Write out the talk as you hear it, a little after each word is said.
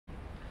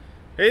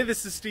Hey,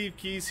 this is Steve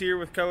Keys here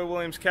with Keller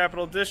Williams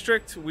Capital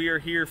District. We are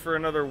here for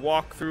another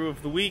walkthrough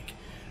of the week.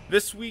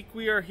 This week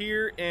we are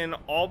here in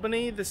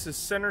Albany. This is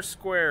Center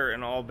Square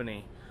in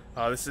Albany.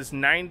 This is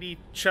 90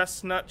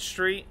 Chestnut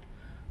Street.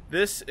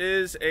 This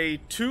is a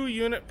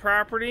 2-unit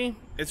property.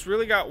 It's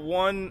really got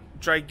one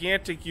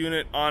gigantic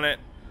unit on it,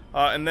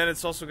 and then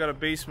it's also got a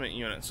basement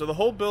unit. So the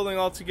whole building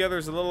altogether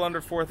is a little under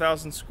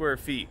 4,000 square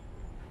feet.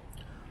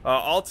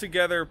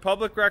 Altogether,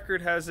 public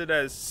record has it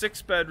as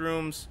 6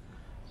 bedrooms,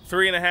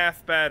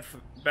 3.5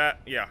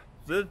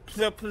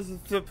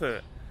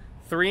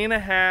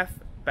 3.5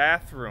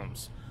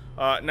 bathrooms.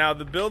 Now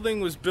the building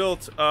was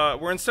built,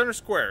 we're in Center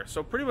Square,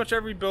 so pretty much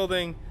every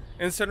building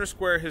in Center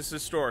Square is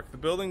historic. The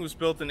building was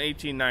built in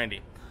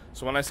 1890.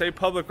 So when I say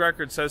public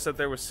record says that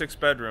there was 6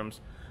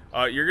 bedrooms,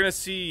 you're gonna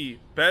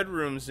see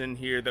bedrooms in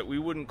here that we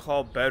wouldn't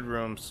call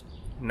bedrooms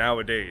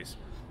nowadays.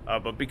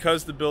 But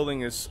because the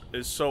building is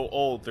so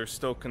old, they're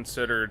still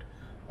considered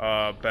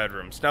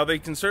bedrooms. Now they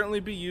can certainly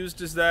be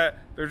used as that.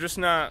 They're just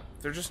not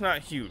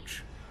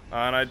huge.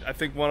 And I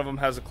think one of them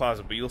has a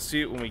closet, but you'll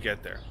see it when we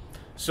get there.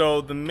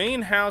 So the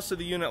main house of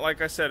the unit, like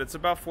I said, it's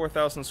about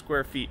 4,000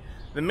 square feet.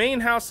 The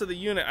main house of the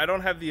unit, I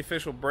don't have the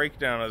official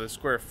breakdown of the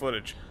square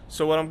footage.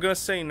 So what I'm gonna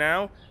say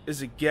now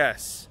is a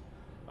guess.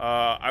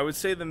 I would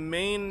say the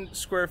main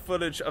square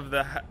footage of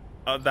the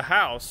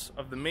house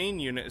of the main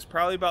unit is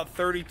probably about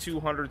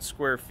 3,200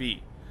 square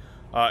feet.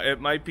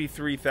 It might be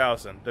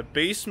 3,000. The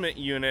basement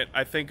unit,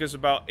 I think, is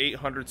about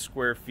 800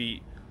 square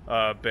feet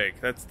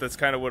big. That's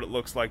kind of what it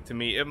looks like to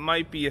me. It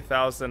might be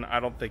 1,000. I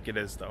don't think it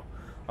is, though.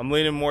 I'm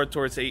leaning more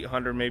towards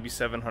 800, maybe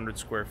 700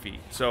 square feet.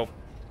 So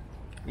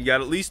you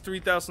got at least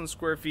 3,000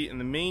 square feet in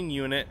the main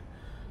unit,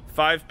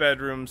 5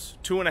 bedrooms,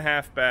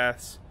 2.5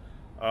 baths,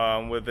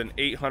 with an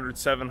 800,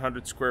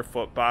 700 square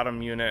foot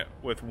bottom unit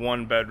with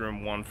 1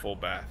 bedroom, 1 full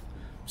bath.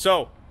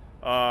 So,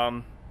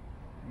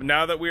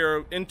 now that we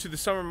are into the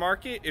summer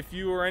market, if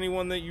you or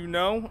anyone that you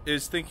know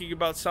is thinking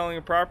about selling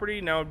a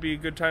property, now would be a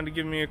good time to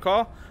give me a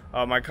call.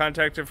 My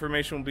contact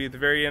information will be at the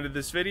very end of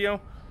this video,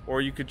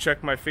 or you could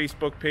check my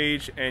Facebook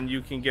page and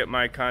you can get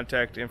my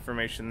contact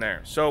information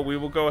there. So we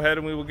will go ahead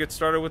and we will get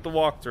started with the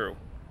walkthrough.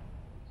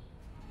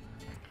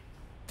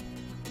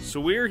 So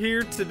we're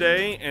here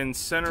today in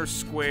Center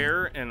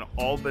Square in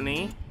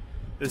Albany.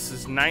 This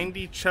is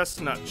 90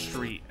 Chestnut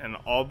Street in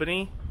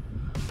Albany.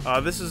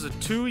 This is a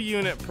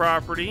 2-unit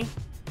property.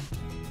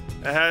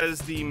 It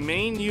has the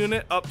main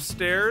unit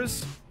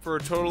upstairs for a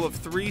total of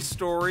 3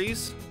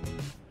 stories.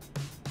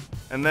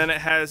 And then it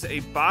has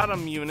a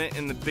bottom unit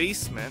in the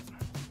basement.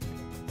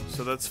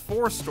 So that's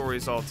 4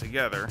 stories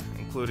altogether,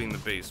 including the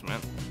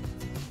basement.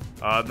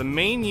 The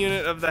main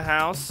unit of the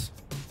house,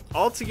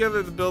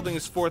 altogether the building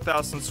is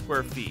 4,000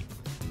 square feet.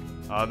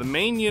 The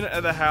main unit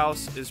of the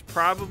house is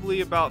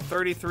probably about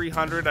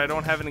 3,300. I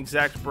don't have an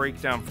exact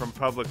breakdown from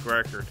public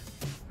record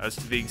as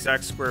to the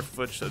exact square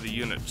footage of the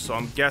unit, so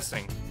I'm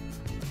guessing.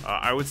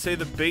 I would say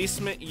the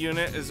basement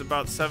unit is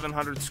about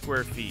 700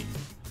 square feet.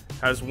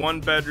 Has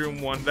 1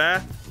 bedroom, 1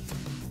 bath.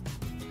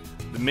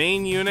 The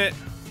main unit,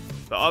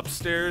 the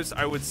upstairs,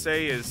 I would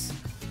say is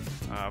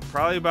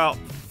probably about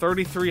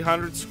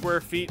 3,300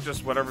 square feet,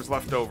 just whatever's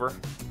left over.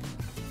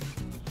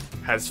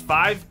 Has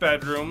 5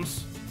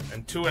 bedrooms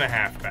and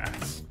 2.5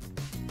 baths.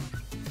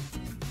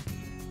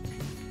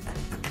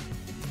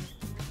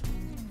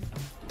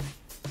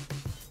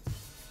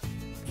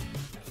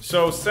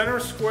 So Center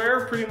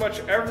Square, pretty much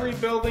every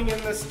building in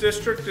this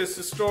district is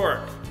historic.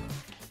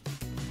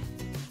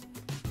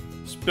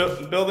 This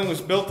building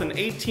was built in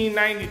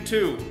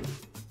 1892.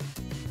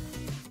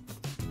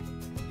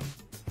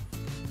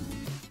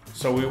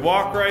 So we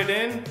walk right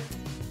in.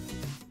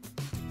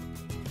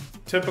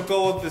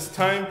 Typical of this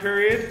time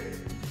period.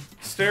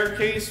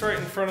 Staircase right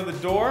in front of the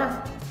door.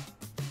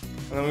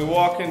 And then we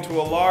walk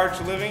into a large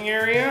living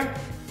area.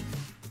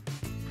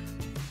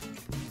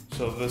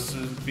 So this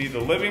would be the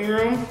living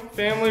room,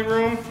 family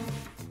room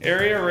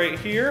area right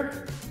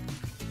here.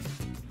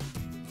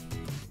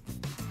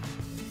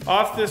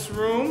 Off this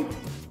room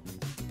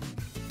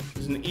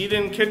is an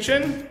eat-in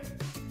kitchen.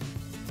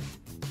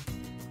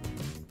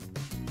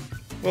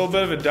 A little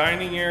bit of a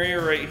dining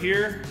area right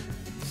here.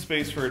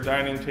 Space for a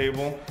dining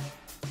table.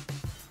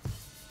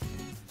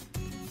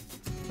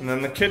 And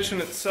then the kitchen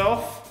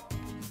itself.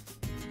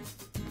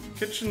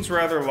 Kitchen's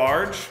rather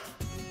large.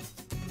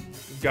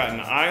 We've got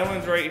an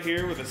island right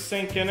here with a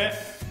sink in it.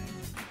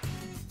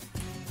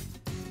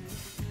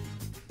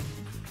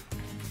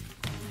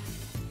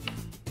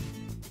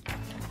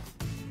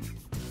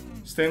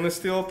 Stainless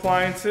steel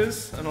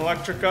appliances, an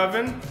electric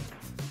oven,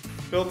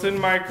 built-in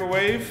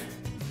microwave.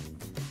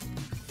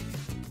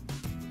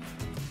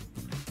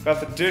 Got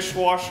the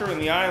dishwasher in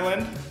the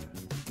island.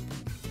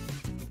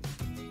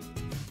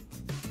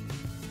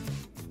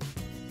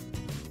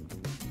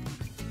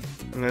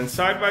 And then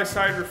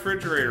side-by-side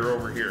refrigerator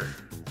over here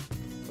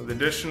with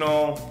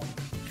additional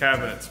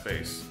cabinet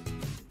space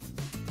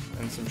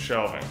and some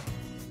shelving.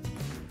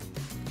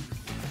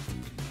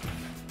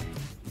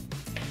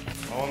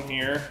 While I'm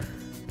here,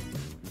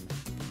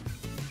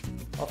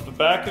 off the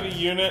back of the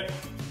unit,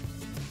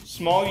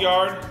 Small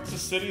yard, it's a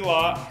city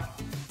lot.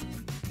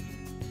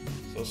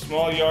 So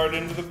small yard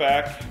into the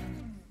back.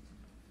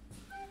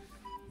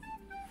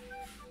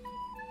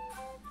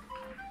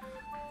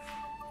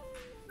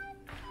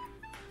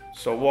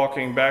 So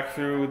walking back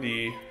through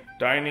the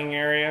dining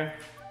area.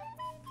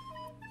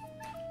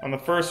 On the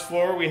first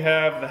floor we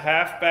have the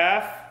half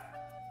bath.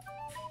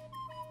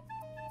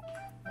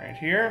 Right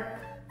here.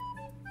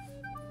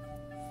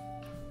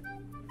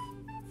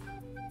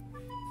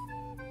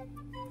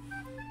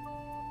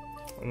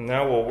 And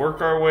now we'll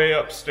work our way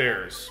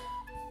upstairs.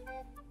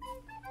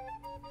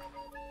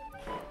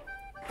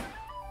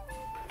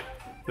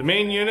 The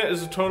main unit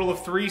is a total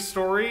of 3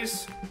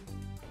 stories.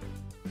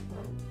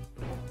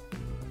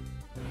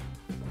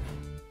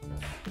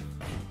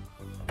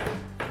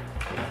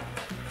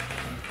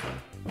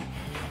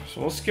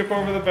 So we'll skip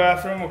over the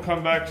bathroom, we'll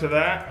come back to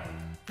that.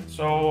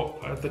 So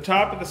at the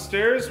top of the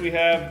stairs we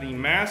have the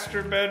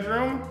master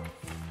bedroom.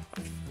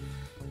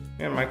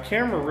 And my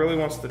camera really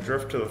wants to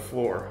drift to the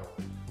floor.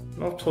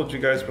 I know I've told you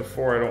guys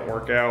before I don't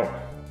work out.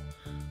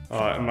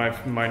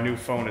 And my new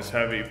phone is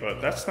heavy, but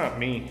that's not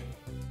me.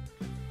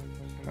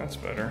 That's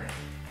better.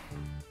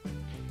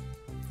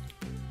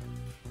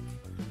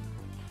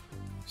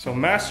 So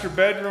master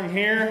bedroom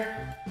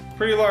here,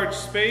 pretty large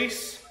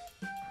space.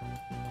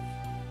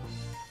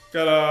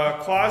 Got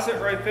a closet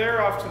right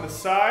there off to the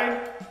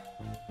side.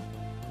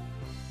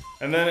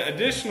 And then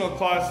additional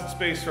closet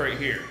space right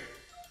here.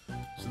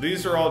 So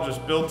these are all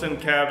just built-in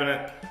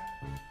cabinet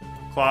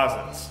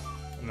closets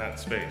in that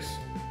space.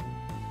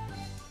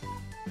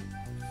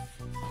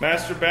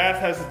 Master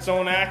bath has its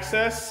own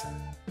access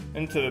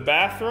into the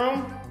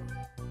bathroom.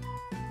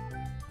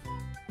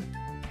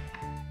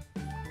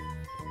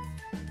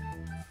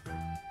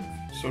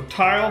 So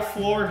tile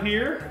floor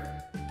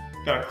here.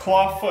 Got a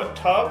clawfoot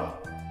tub.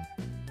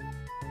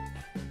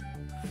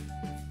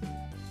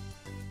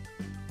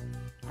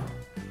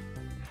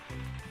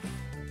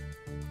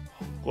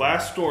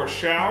 Glass door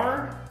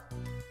shower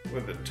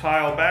with a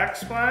tile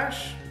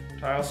backsplash,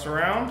 tile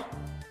surround.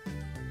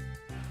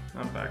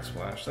 Not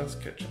backsplash, that's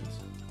kitchens.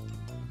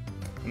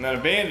 And then a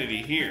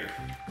vanity here.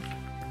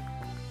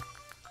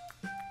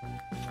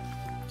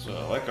 It's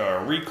like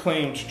a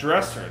reclaimed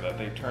dresser that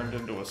they turned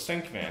into a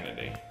sink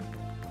vanity.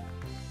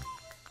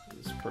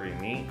 It's pretty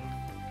neat.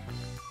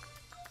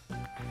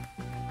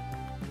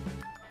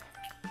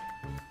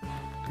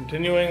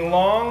 Continuing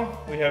along,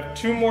 we have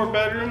 2 more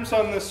bedrooms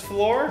on this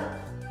floor.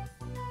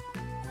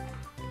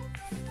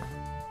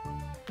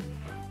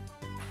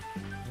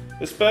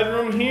 This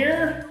bedroom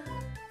here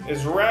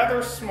is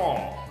rather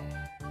small.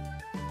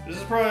 This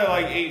is probably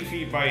like 8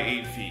 feet by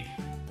 8 feet,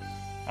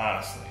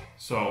 honestly.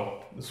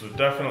 So this would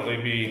definitely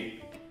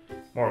be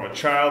more of a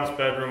child's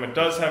bedroom. It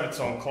does have its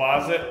own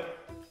closet,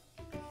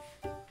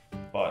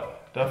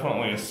 but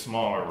definitely a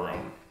smaller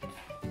room.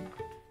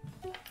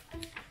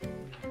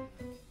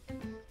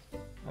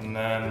 And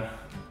then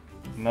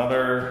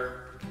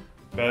another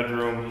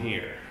bedroom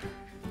here.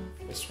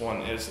 This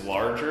one is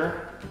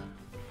larger.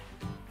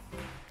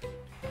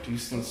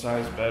 Decent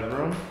sized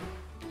bedroom.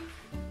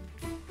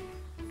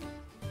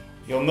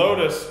 You'll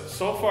notice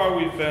so far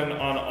we've been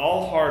on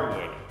all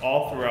hardwood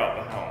all throughout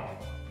the home,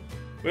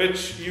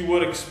 which you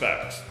would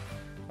expect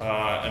in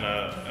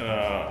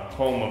a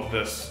home of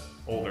this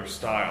older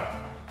style.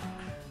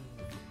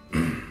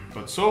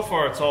 But so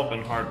far it's all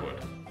been hardwood.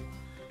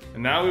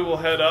 And now we will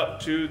head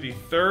up to the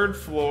 3rd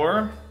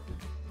floor.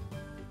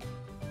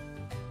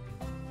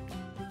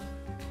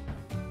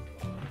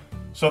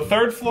 So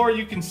 3rd floor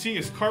you can see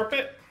is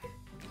carpet.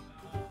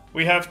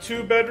 We have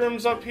 2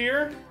 bedrooms up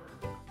here.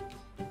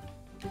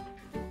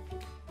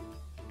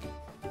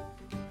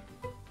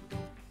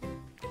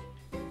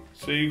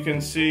 So you can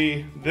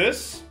see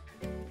this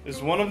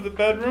is one of the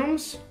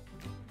bedrooms.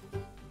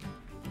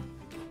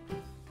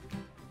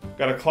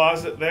 Got a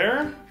closet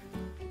there.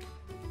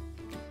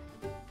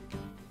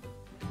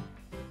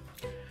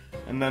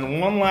 And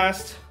then one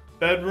last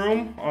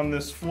bedroom on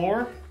this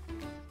floor.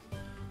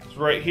 It's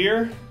right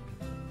here.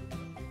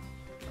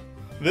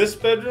 This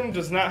bedroom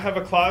does not have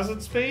a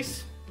closet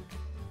space,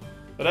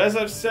 but as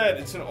I've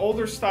said, it's an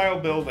older style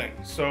building,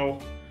 so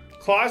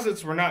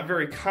closets were not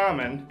very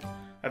common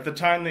at the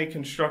time they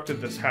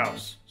constructed this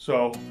house.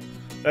 So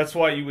that's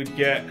why you would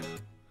get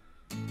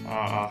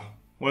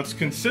what's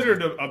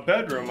considered a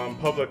bedroom on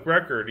public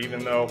record,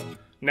 even though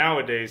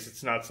nowadays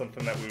it's not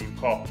something that we would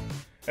call.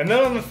 And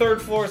then on the 3rd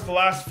floor is the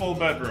last full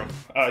bedroom.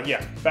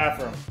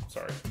 Bathroom,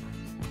 sorry.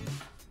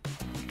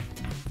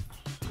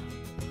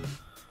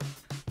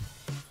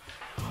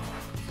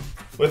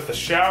 With the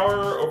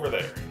shower over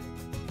there.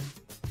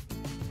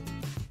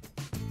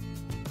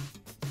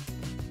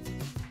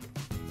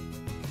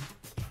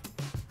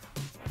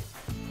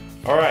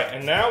 All right,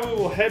 and now we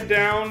will head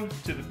down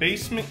to the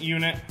basement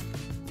unit.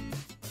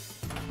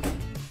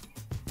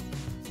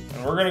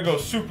 And we're gonna go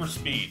super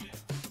speed.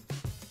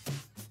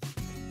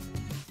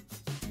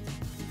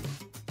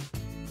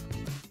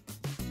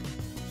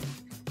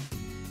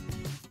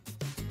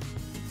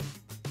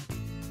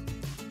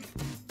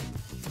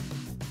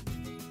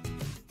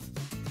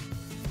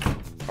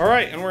 All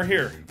right, and we're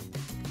here.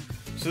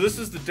 So this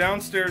is the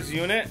downstairs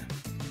unit.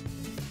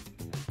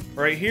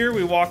 Right here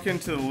we walk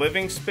into the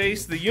living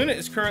space. The unit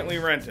is currently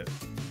rented.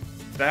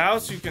 The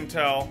house, you can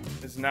tell,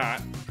 is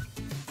not.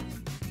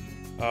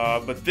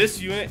 But this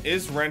unit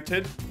is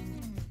rented.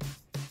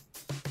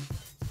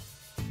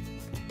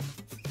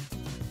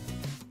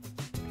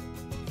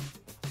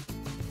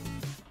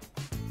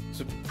 It's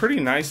a pretty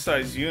nice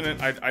size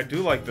unit. I do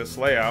like this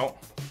layout.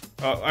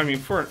 I mean,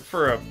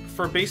 for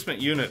a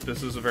basement unit,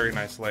 this is a very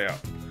nice layout.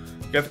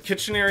 You got the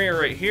kitchen area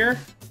right here.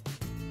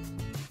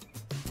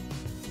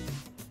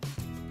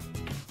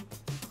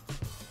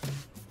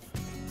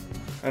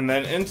 And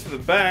then into the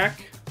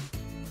back,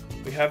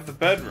 we have the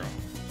bedroom.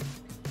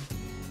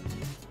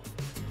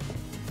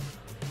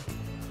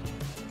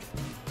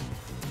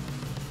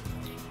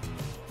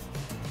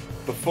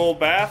 The full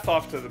bath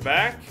off to the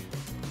back.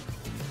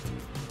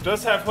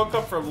 Does have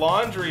hookup for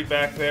laundry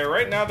back there.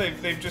 Right now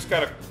they've just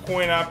got a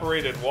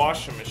coin-operated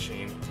washing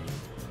machine.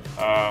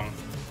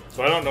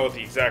 So I don't know what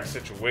the exact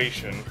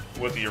situation,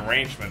 what the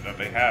arrangement that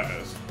they have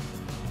is.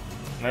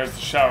 And there's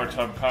the shower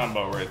tub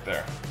combo right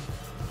there.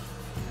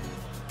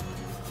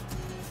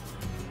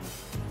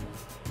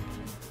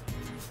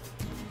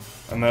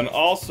 And then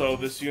also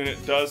this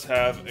unit does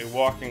have a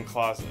walk-in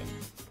closet.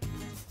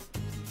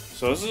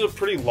 So this is a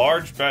pretty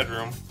large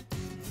bedroom.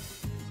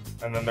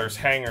 And then there's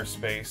hanger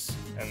space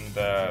and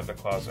the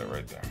closet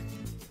right there.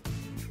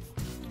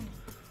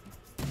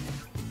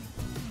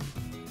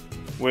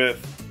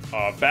 With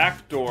a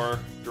back door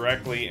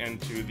directly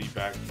into the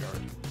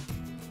backyard.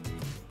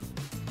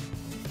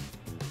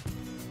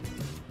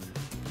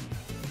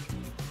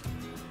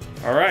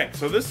 Alright,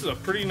 so this is a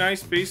pretty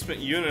nice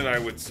basement unit, I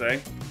would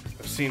say.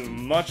 I've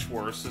seen much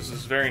worse. This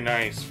is very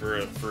nice for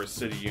a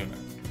city unit.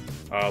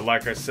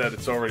 Like I said,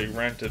 it's already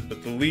rented,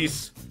 but the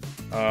lease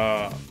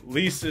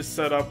is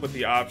set up with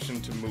the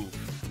option to move.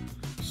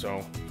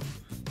 So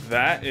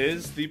that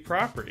is the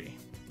property.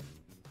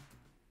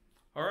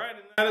 All right,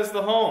 and that is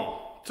the home.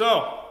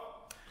 So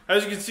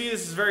as you can see,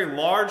 this is a very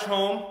large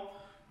home.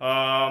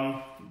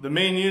 The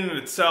main unit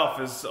itself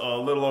is a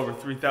little over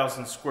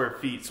 3,000 square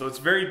feet, so it's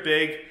very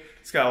big.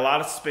 It's got a lot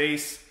of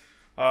space.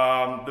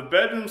 The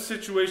bedroom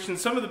situation,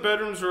 some of the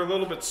bedrooms are a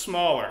little bit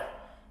smaller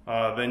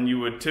than you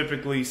would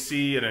typically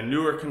see in a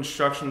newer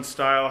construction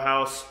style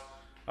house.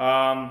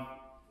 I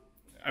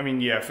mean,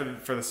 yeah,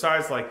 for the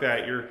size like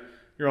that,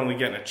 you're only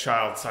getting a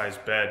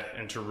child-sized bed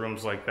into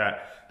rooms like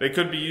that. They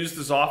could be used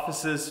as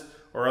offices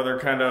or other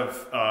kind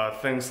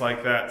of things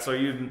like that, so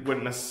you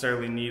wouldn't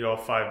necessarily need all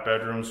 5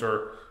 bedrooms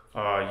or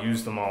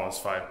use them all as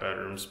 5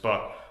 bedrooms,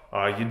 but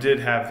you did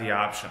have the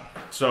option.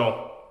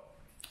 So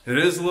it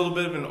is a little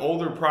bit of an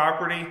older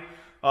property.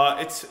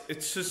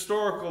 It's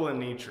historical in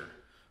nature.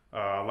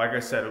 Like I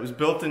said, it was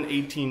built in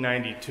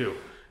 1892.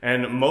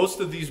 And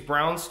most of these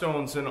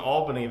brownstones in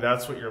Albany,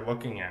 that's what you're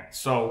looking at.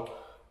 So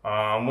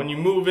when you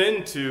move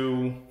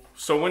into,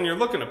 when you're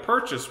looking to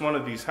purchase one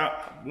of these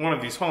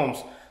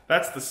homes,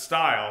 that's the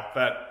style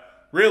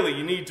that really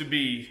you need to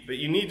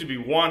be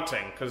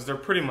wanting, because they're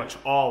pretty much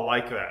all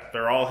like that.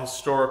 They're all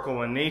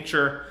historical in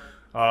nature.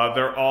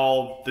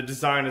 The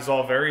design is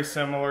all very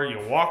similar.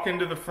 You walk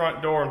into the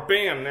front door and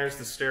bam, there's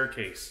the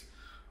staircase.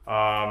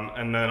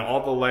 And then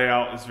all the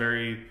layout is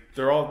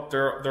they're all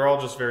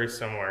just very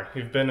similar.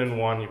 You've been in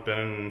one, you've been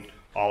in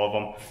all of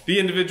them. The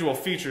individual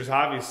features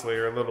obviously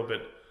are a little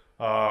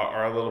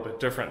bit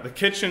different. The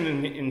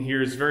kitchen in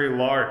here is very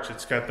large.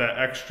 It's got that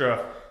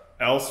extra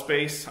L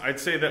space. I'd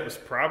say that was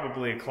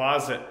probably a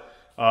closet,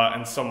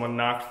 and someone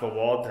knocked the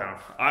wall down.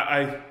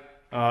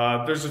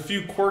 There's a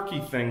few quirky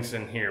things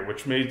in here,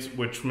 which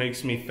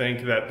makes me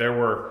think that there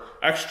were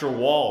extra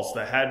walls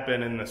that had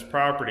been in this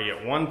property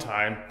at one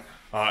time,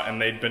 and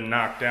they'd been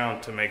knocked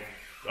down to make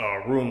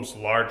rooms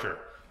larger.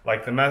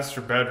 Like the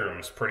master bedroom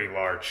is pretty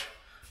large,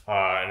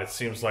 and it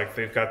seems like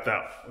they've got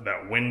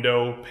that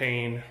window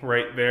pane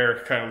right there.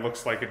 It kind of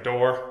looks like a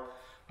door.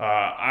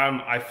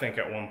 I think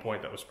at one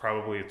point that was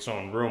probably its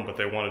own room, but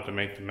they wanted to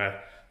make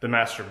the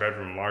master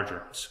bedroom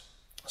larger.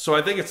 So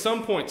I think at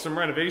some point some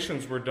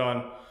renovations were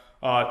done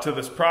to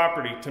this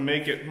property to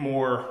make it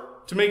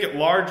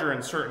larger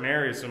in certain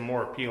areas and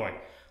more appealing,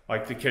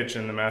 like the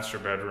kitchen, the master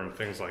bedroom,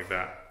 things like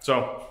that.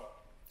 So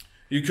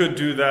you could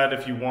do that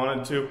if you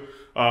wanted to.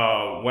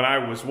 When I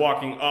was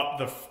walking up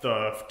to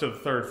the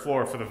 3rd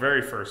floor for the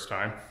very first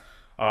time,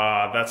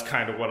 that's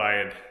kind of what I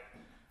had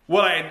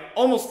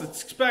almost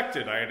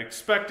expected. I had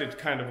expected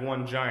kind of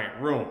one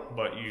giant room,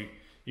 but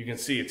you can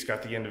see it's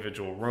got the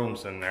individual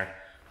rooms in there.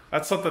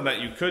 That's something that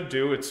you could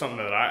do. It's something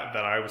that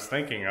I was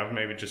thinking of.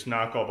 Maybe just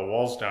knock all the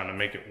walls down and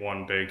make it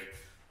one big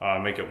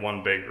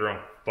room.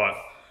 But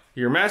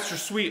your master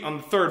suite on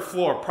the 3rd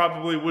floor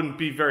probably wouldn't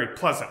be very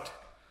pleasant.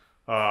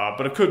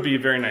 But it could be a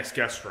very nice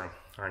guest room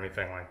or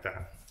anything like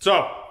that.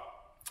 So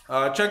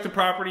check the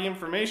property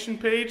information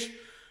page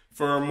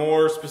for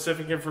more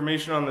specific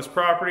information on this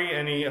property.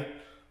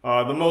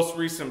 The most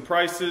recent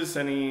prices,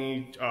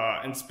 any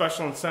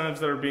special incentives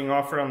that are being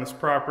offered on this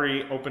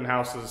property, open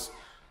houses,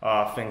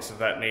 things of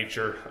that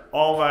nature.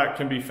 All that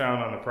can be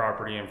found on the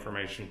property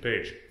information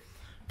page.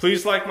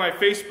 Please like my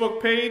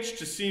Facebook page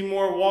to see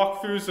more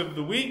walkthroughs of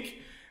the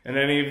week and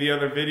any of the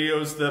other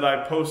videos that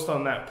I post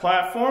on that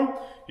platform.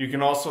 You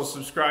can also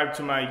subscribe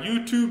to my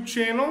YouTube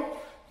channel.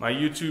 My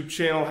YouTube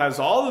channel has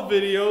all the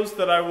videos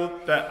that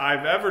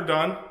I've ever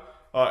done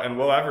and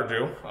will ever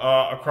do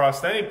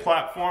across any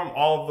platform.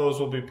 All of those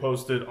will be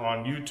posted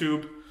on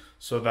YouTube.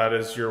 So that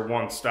is your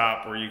one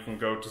stop where you can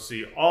go to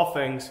see all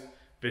things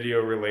video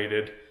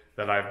related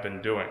that I've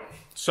been doing.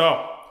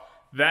 So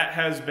that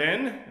has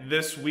been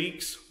this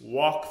week's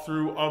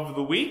walkthrough of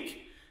the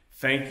week.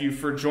 Thank you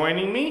for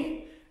joining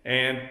me,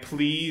 and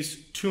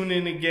please tune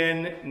in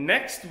again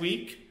next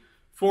week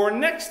for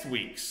next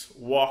week's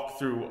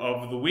walkthrough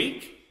of the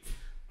week.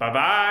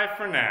 Bye-bye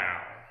for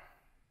now.